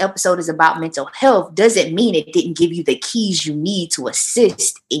this episode is about mental health doesn't mean it didn't give you the keys you need to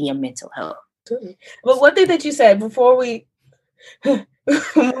assist in your mental health. But one thing that you said before we move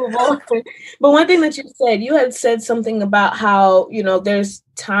on, but one thing that you had said something about how, there's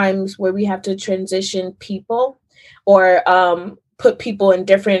times where we have to transition people or put people in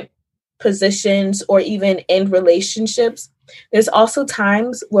different positions or even in relationships. There's also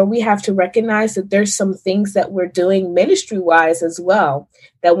times where we have to recognize that there's some things that we're doing ministry-wise as well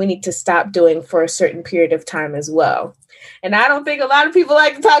that we need to stop doing for a certain period of time as well. And I don't think a lot of people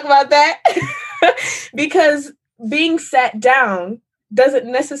like to talk about that because being sat down doesn't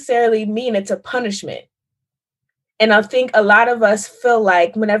necessarily mean it's a punishment. And I think a lot of us feel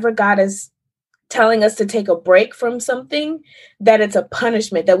like whenever God is telling us to take a break from something, that it's a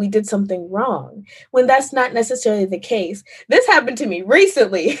punishment, that we did something wrong, when that's not necessarily the case. This happened to me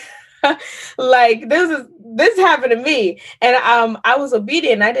recently. Like this happened to me, and I was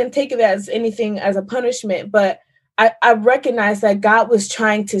obedient. I didn't take it as anything as a punishment, but I recognized that God was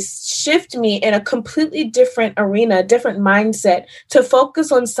trying to shift me in a completely different arena, a different mindset, to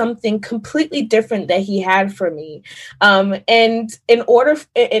focus on something completely different that he had for me. And in order,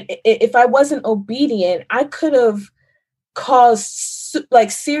 if I wasn't obedient, I could have caused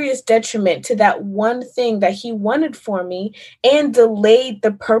serious detriment to that one thing that he wanted for me, and delayed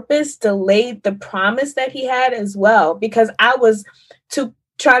the purpose, delayed the promise that he had as well, because I was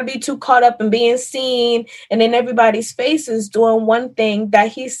trying to be too caught up in being seen and in everybody's faces doing one thing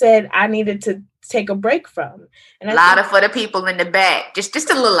that he said I needed to take a break from. And louder for the people in the back, just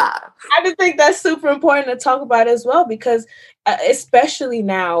a little louder. I just think that's super important to talk about as well, because especially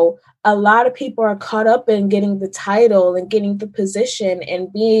now, a lot of people are caught up in getting the title and getting the position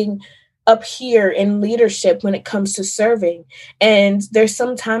and being up here in leadership when it comes to serving. And there's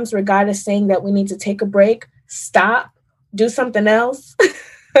some times where God is saying that we need to take a break, stop, do something else.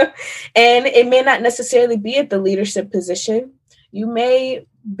 And it may not necessarily be at the leadership position. You may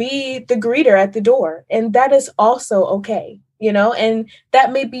be the greeter at the door, and that is also okay, and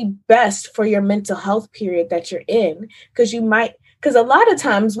that may be best for your mental health period that you're in, because a lot of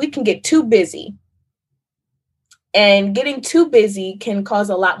times we can get too busy. And getting too busy can cause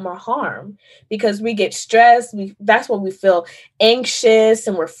a lot more harm, because we get stressed. That's when we feel anxious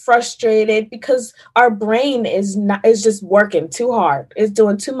and we're frustrated, because our brain is just working too hard. It's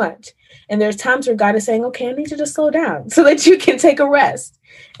doing too much. And there's times where God is saying, okay, I need you to slow down so that you can take a rest.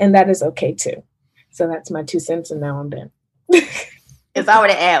 And that is okay too. So that's my 2 cents, and now I'm done. If I were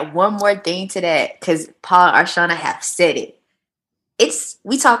to add one more thing to that, because Paul and Arshana have said it,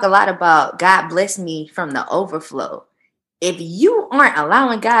 we talk a lot about God bless me from the overflow. If you aren't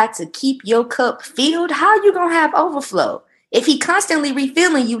allowing God to keep your cup filled, how are you going to have overflow? If he constantly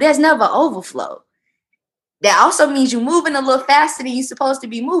refilling you, there's never overflow. That also means you're moving a little faster than you're supposed to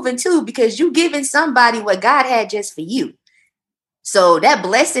be moving too, because you're giving somebody what God had just for you. So that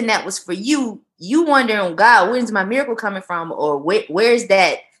blessing that was for you, you wondering, God, when's my miracle coming from? Or where's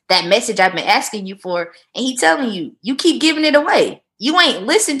that message I've been asking you for? And he telling you, you keep giving it away. You ain't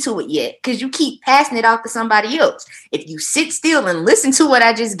listened to it yet because you keep passing it off to somebody else. If you sit still and listen to what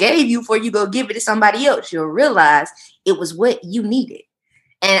I just gave you before you go give it to somebody else, you'll realize it was what you needed.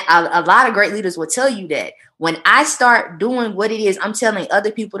 And a lot of great leaders will tell you that when I start doing what it is I'm telling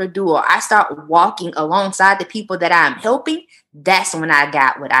other people to do, or I start walking alongside the people that I'm helping, that's when I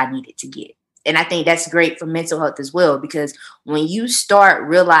got what I needed to get. And I think that's great for mental health as well, because when you start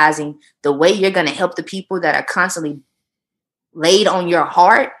realizing the way you're going to help the people that are constantly laid on your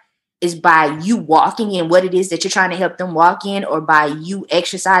heart is by you walking in what it is that you're trying to help them walk in, or by you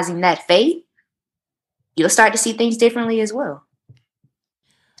exercising that faith, you'll start to see things differently as well.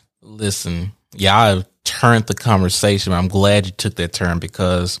 Listen, y'all turned the conversation. I'm glad you took that turn,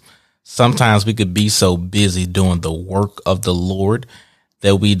 because sometimes we could be so busy doing the work of the Lord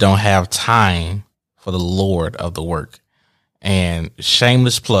that we don't have time for the Lord of the work. And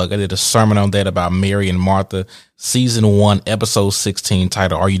shameless plug, I did a sermon on that about Mary and Martha, season 1, episode 16,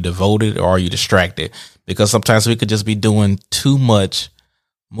 titled, Are You Devoted or Are You Distracted? Because sometimes we could just be doing too much,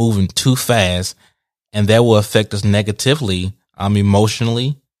 moving too fast, and that will affect us negatively,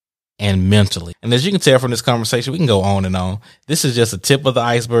 emotionally and mentally. And as you can tell from this conversation, we can go on and on. This is just a tip of the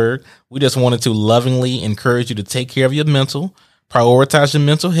iceberg. We just wanted to lovingly encourage you to take care of your mental, prioritize your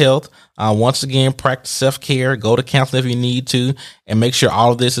mental health. Once again, practice self-care, go to counseling if you need to, and make sure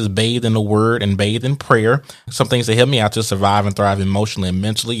all of this is bathed in the word and bathed in prayer. Some things that help me out to survive and thrive emotionally and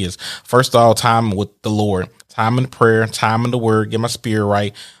mentally is, first of all, time with the Lord, time in prayer, time in the word, get my spirit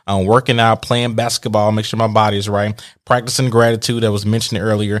right, working out, playing basketball, make sure my body is right, practicing gratitude that was mentioned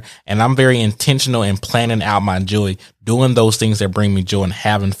earlier. And I'm very intentional in planning out my joy, doing those things that bring me joy and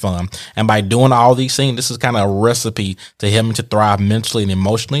having fun. And by doing all these things, this is kind of a recipe to help me to thrive mentally and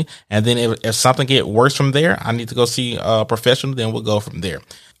emotionally. And then if something get worse from there, I need to go see a professional, then we'll go from there.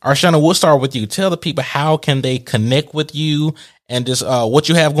 Arshana, we'll start with you. Tell the people how can they connect with you and just what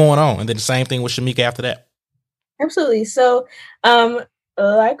you have going on. And then the same thing with Shamika after that. Absolutely. So,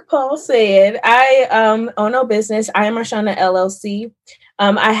 like Paul said, I own no business. I am Arshana LLC.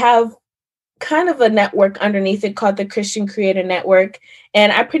 I have kind of a network underneath it called the Christian Creator Network.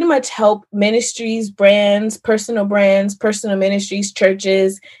 And I pretty much help ministries, personal ministries,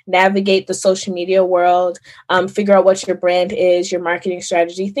 churches navigate the social media world, figure out what your brand is, your marketing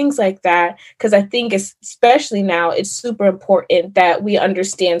strategy, things like that. Because I think especially now, it's super important that we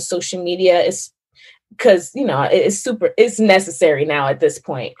understand social media is, because, it's necessary now at this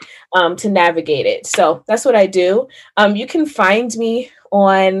point to navigate it. So that's what I do. You can find me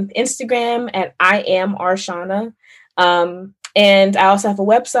on Instagram at I am Arshana. And I also have a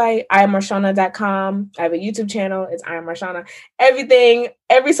website, iamarshana.com. I have a YouTube channel. It's I am Arshana.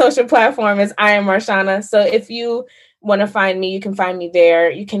 Every social platform is I am Arshana. So if you want to find me, you can find me there.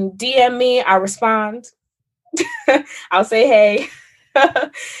 You can DM me. I'll respond. I'll say, hey.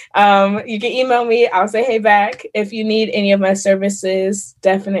 You can email me. I'll say hey back. If you need any of my services,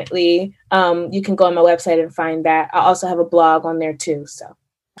 definitely you can go on my website and find that. I also have a blog on there too. So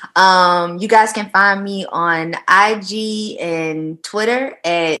you guys can find me on IG and Twitter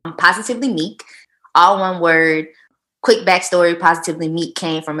at Positively Meek, all one word. Quick backstory, Positively Meek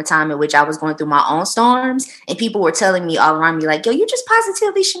came from a time in which I was going through my own storms, and people were telling me all around me, like, yo, you just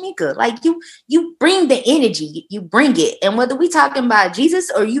positively Shamika. Like, you bring the energy, you bring it. And whether we talking about Jesus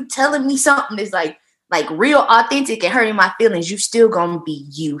or you telling me something that's like real authentic and hurting my feelings, you still gonna be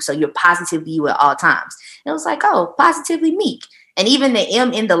you. So you're positively you at all times. And it was like, oh, Positively Meek. And even the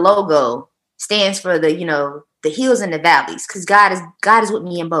M in the logo stands for the hills and the valleys, because God is with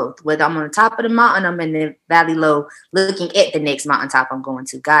me in both. Whether I'm on the top of the mountain, I'm in the valley low, looking at the next mountaintop I'm going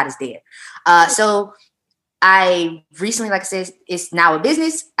to. God is there. So I recently, like I said, it's now a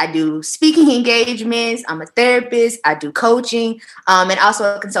business. I do speaking engagements. I'm a therapist. I do coaching, and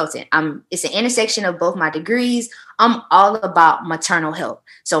also a consultant. It's an intersection of both my degrees. I'm all about maternal health.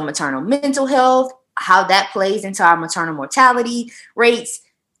 So maternal mental health, how that plays into our maternal mortality rates.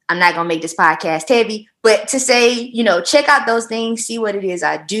 I'm not going to make this podcast heavy, but to say, check out those things, see what it is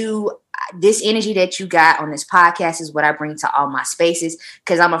I do. This energy that you got on this podcast is what I bring to all my spaces,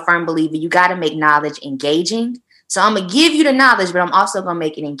 because I'm a firm believer you got to make knowledge engaging. So I'm going to give you the knowledge, but I'm also going to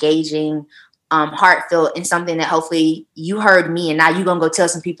make it engaging, heartfelt, and something that hopefully you heard me, and now you're going to go tell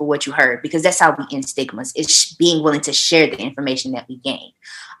some people what you heard, because that's how we end stigmas. It's being willing to share the information that we gain.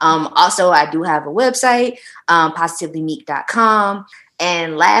 Also, I do have a website, positivelymeek.com.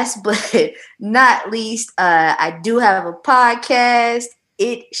 And last but not least, I do have a podcast.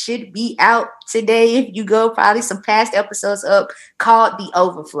 It should be out today if you go probably some past episodes up, called The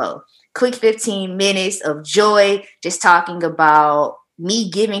Overflow. Quick 15 minutes of joy, just talking about me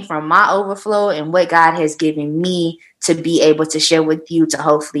giving from my overflow and what God has given me to be able to share with you to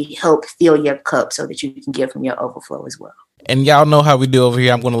hopefully help fill your cup so that you can give from your overflow as well. And y'all know how we do over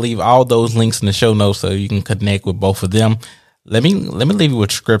here. I'm going to leave all those links in the show notes so you can connect with both of them. Let me leave you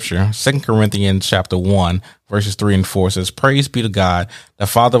with scripture. 2 Corinthians chapter 1, verses 3 and 4 says, Praise be to God, the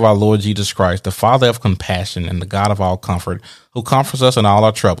Father of our Lord Jesus Christ, the Father of compassion and the God of all comfort, who comforts us in all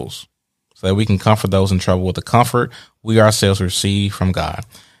our troubles, so that we can comfort those in trouble with the comfort we ourselves receive from God.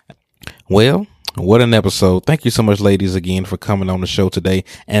 Well, What an episode. Thank you so much, ladies, again for coming on the show today.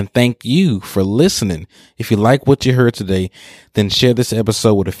 And thank you for listening. If you like what you heard today, then share this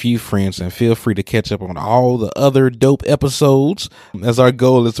episode with a few friends and feel free to catch up on all the other dope episodes, as our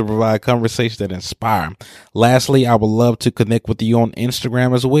goal is to provide conversations that inspire. Lastly, I would love to connect with you on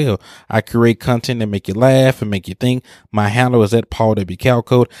Instagram as well. I create content that make you laugh and make you think. My handle is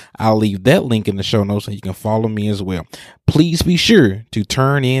 @PaulWCalcode. I'll leave that link in the show notes so you can follow me as well. Please be sure to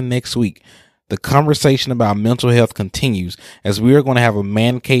turn in next week. The conversation about mental health continues, as we are going to have a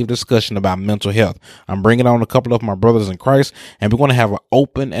man cave discussion about mental health. I'm bringing on a couple of my brothers in Christ, and we're going to have an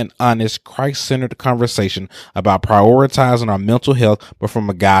open and honest, Christ-centered conversation about prioritizing our mental health, but from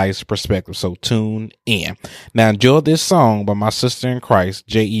a guy's perspective. So tune in. Now enjoy this song by my sister in Christ,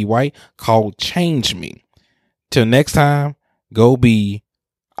 J.E. White, called Change Me. Till next time, go be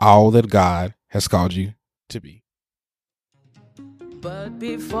all that God has called you to be. But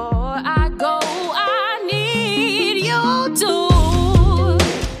before I go, I need you to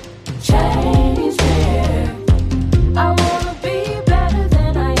change me. I wanna be better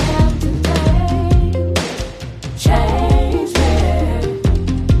than I am today. Change me.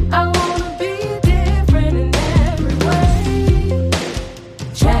 I wanna be different in every way.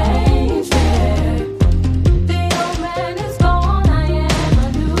 Change me. The old man is gone, I am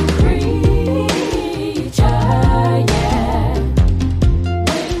a new creature, yeah.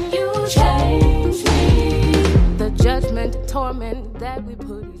 Change me. The judgment, torment that we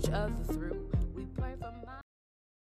put each other through.